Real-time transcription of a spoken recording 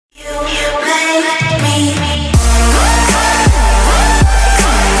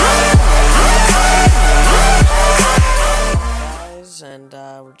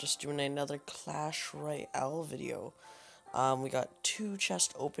doing another Clash Royale video. We got 2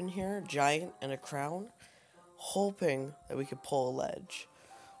 chests open here, giant and a crown, hoping that we could pull a ledge.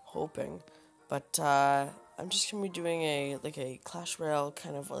 Hoping. But I'm just gonna be doing a Clash Royale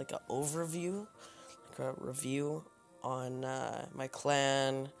kind of like an overview, like a review on my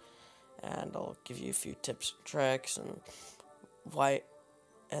clan, and I'll give you a few tips and tricks and why.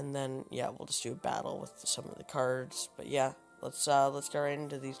 And then yeah, we'll just do a battle with some of the cards. But yeah, let's get right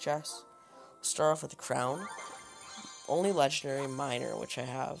into these chests. Start off with the crown. Only legendary minor, which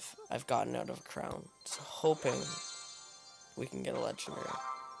I've gotten out of a crown. So hoping we can get a legendary.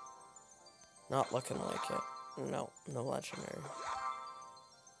 Not looking like it. No legendary.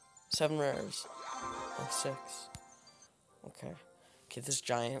 7 rares. And 6. Okay, this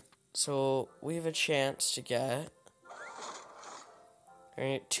giant. So we have a chance to get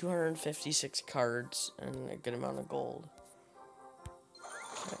 256 cards and a good amount of gold.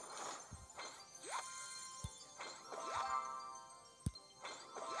 Okay.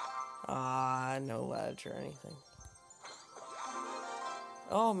 No ledge or anything.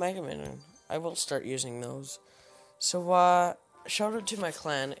 Oh, Mega Minion. I will start using those. So, shout out to my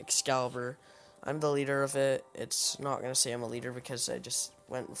clan, Excalibur. I'm the leader of it. It's not gonna say I'm a leader because I just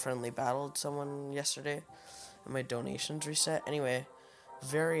went and friendly battled someone yesterday, and my donations reset. Anyway,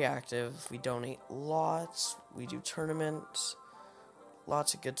 very active. We donate lots. We do tournaments.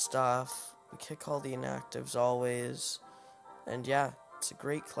 Lots of good stuff. We kick all the inactives always. And yeah, it's a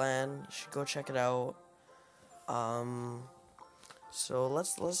great clan. You should go check it out. So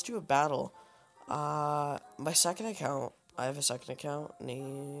let's do a battle. My second account, I have a second account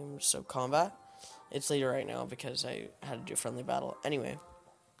named Combat. It's later right now because I had to do a friendly battle. Anyway,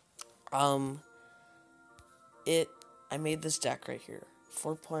 I made this deck right here.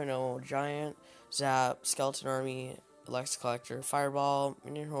 4.0 Giant, Zap, Skeleton Army, Alexa Collector, Fireball,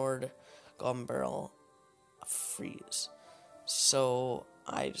 Minion Horde, Golden Barrel, Freeze. So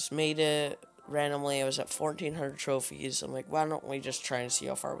I just made it randomly. I was at 1,400 trophies. I'm like, why don't we just try and see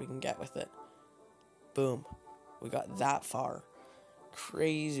how far we can get with it? Boom. We got that far.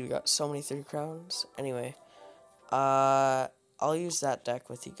 Crazy. We got so many 3 crowns. Anyway, I'll use that deck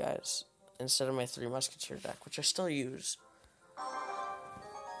with you guys instead of my 3 Musketeer deck, which I still use.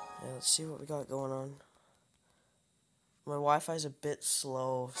 Yeah, let's see what we got going on. My Wi-Fi's a bit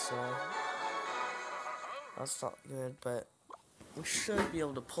slow, so that's not good, but we should be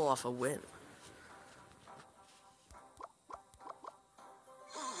able to pull off a win.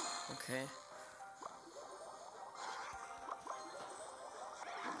 Okay.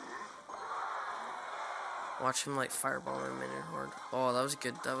 Watch him like fireball in a Minion Horde. Oh, that was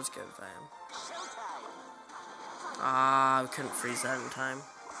good. That was good by him. We couldn't freeze that in time.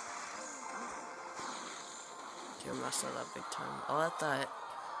 Dude, I messed that big time. I'll let that.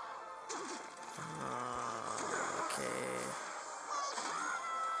 Okay.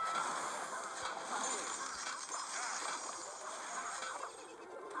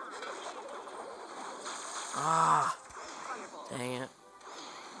 Dang it.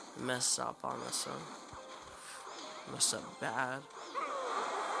 Messed up on this one. Messed up bad.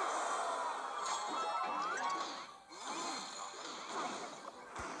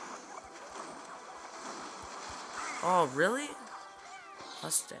 Oh, really?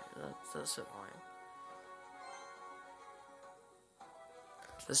 That's annoying.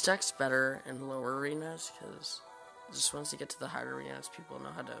 This deck's better in lower arenas, because just once you get to the higher arenas, people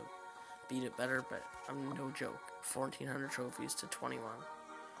know how to beat it better, but I'm no joke. 1,400 trophies to 21.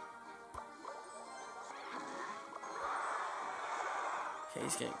 Okay,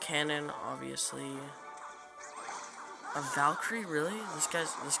 he's getting cannon, obviously. A Valkyrie, really? This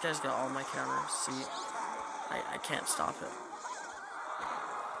guy's got all my counters. See, I can't stop it.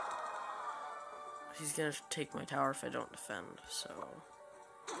 He's gonna take my tower if I don't defend, so.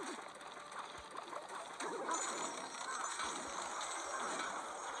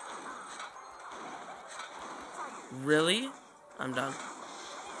 Really? I'm done.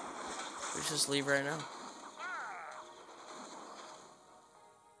 We just leave right now.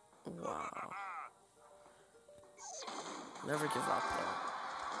 Wow. Never give up, though.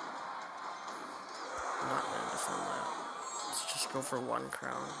 I'm not gonna defend that. Let's just go for 1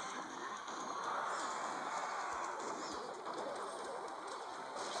 crown.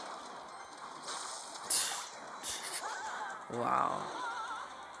 Wow.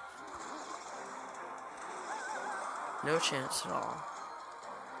 No chance at all.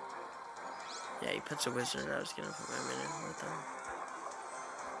 Yeah, he puts a wizard. I was gonna put my minion right there.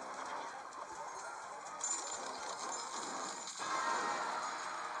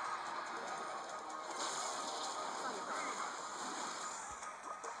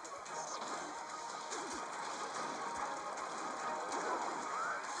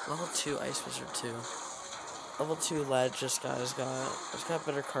 Level 2 Ice Wizard too. Level 2 Ledge, this guy's got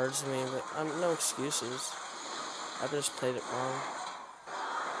better cards than me, but no excuses. I just played it wrong.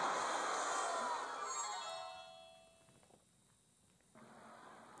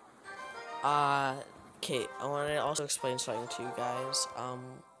 Okay, I want to also explain something to you guys.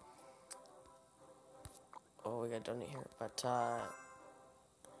 Oh, we got donate here, but,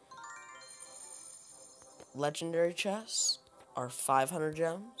 legendary chests are 500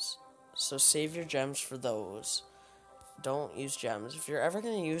 gems, so save your gems for those. Don't use gems. If you're ever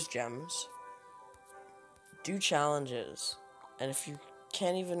going to use gems, do challenges. And if you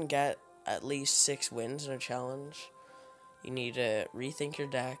can't even get at least 6 wins in a challenge, you need to rethink your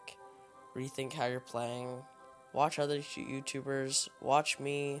deck, rethink how you're playing, watch other YouTubers, watch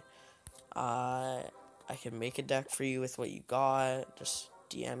me. I can make a deck for you with what you got. Just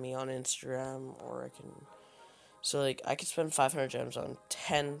DM me on Instagram, or I can... So, like, I could spend 500 gems on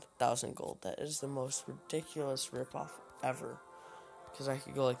 10,000 gold. That is the most ridiculous ripoff ever. Because I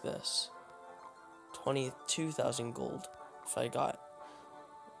could go like this. 22,000 gold if I got,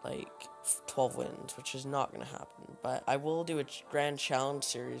 like, 12 wins, which is not going to happen. But I will do a grand challenge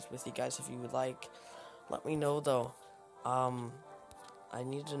series with you guys if you would like. Let me know, though. I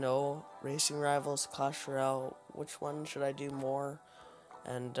need to know Racing Rivals, Clash Royale, which one should I do more?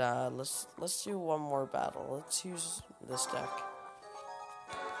 And let's do one more battle. Let's use this deck.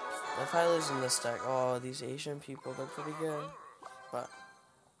 If I lose in this deck, oh, these Asian people, they're pretty good. But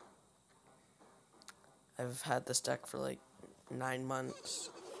I've had this deck for like 9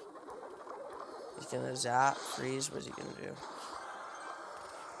 months. He's gonna zap, freeze, what's he gonna do?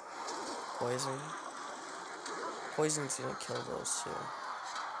 Poison. Poison's gonna kill those two.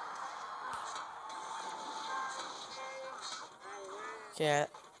 Yeah,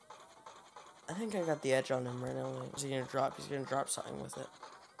 I think I got the edge on him right now. Is he gonna drop? He's gonna drop something with it.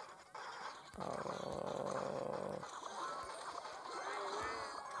 Oh.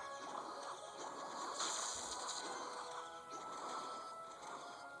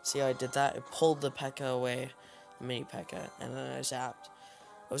 See how I did that? I pulled the P.E.K.K.A away, the mini P.E.K.K.A, and then I zapped.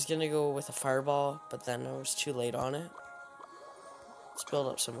 I was gonna go with a fireball, but then I was too late on it. Let's build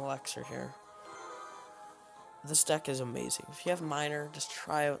up some elixir here. This deck is amazing. If you have miner, just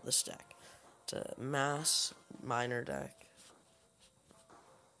try out this deck. It's a mass miner deck.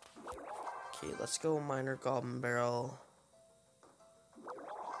 Okay, let's go miner Goblin Barrel.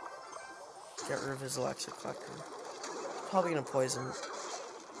 Get rid of his elixir collector. Probably gonna poison.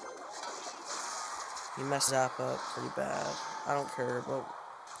 He messed Zap up pretty bad. I don't care about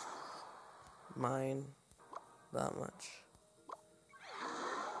mine that much.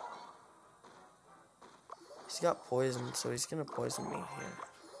 He's got poison, so he's gonna poison me here.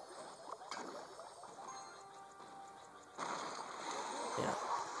 Yeah,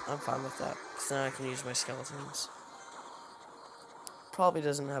 I'm fine with that, because then I can use my skeletons. Probably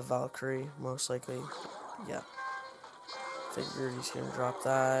doesn't have Valkyrie, most likely. Yeah. Figured he's gonna drop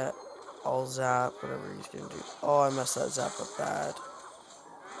that. I'll zap, whatever he's gonna do. Oh, I messed that zap up bad.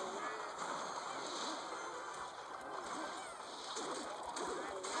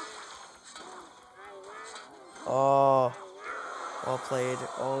 Oh, well played.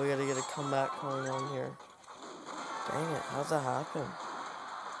 Oh, we gotta get a comeback going on here. Dang it, how'd that happen?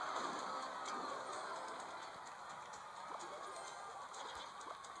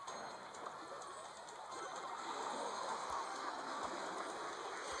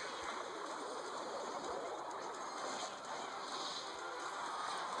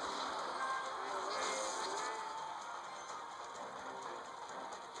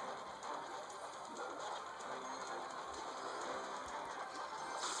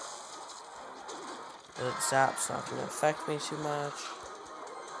 The zap's not gonna affect me too much.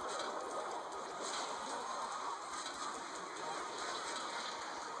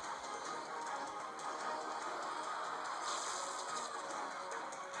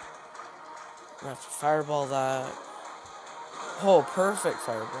 I'm gonna have to fireball that. Oh, perfect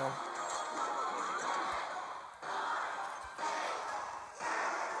fireball.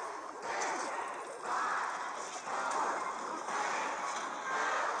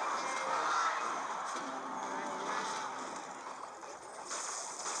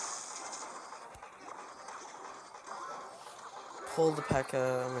 Pull the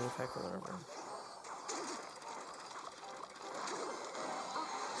P.E.K.K.A, mini P.E.K.K.A, whatever.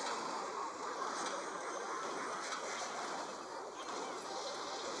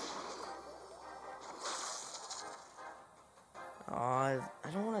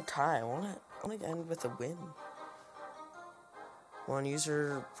 I don't want to tie. I want to end with a win. One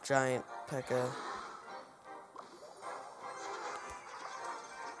user giant P.E.K.K.A.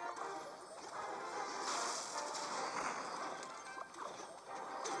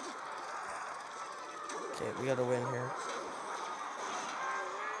 Okay, we gotta win here.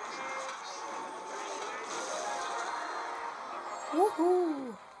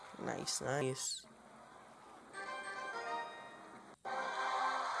 Woohoo! Nice, nice.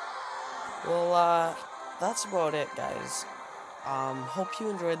 Well, that's about it, guys. Hope you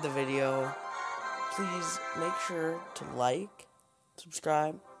enjoyed the video. Please make sure to like,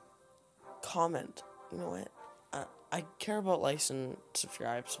 subscribe, comment. You know what? I care about likes and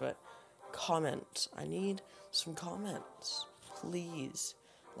subscribes, but comment. I need some comments. Please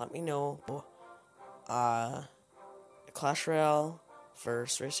let me know. Clash Royale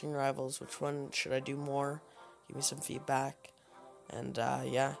versus Racing Rivals. Which one should I do more? Give me some feedback. And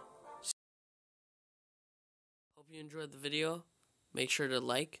yeah. Hope you enjoyed the video. Make sure to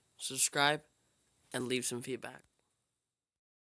like, subscribe, and leave some feedback.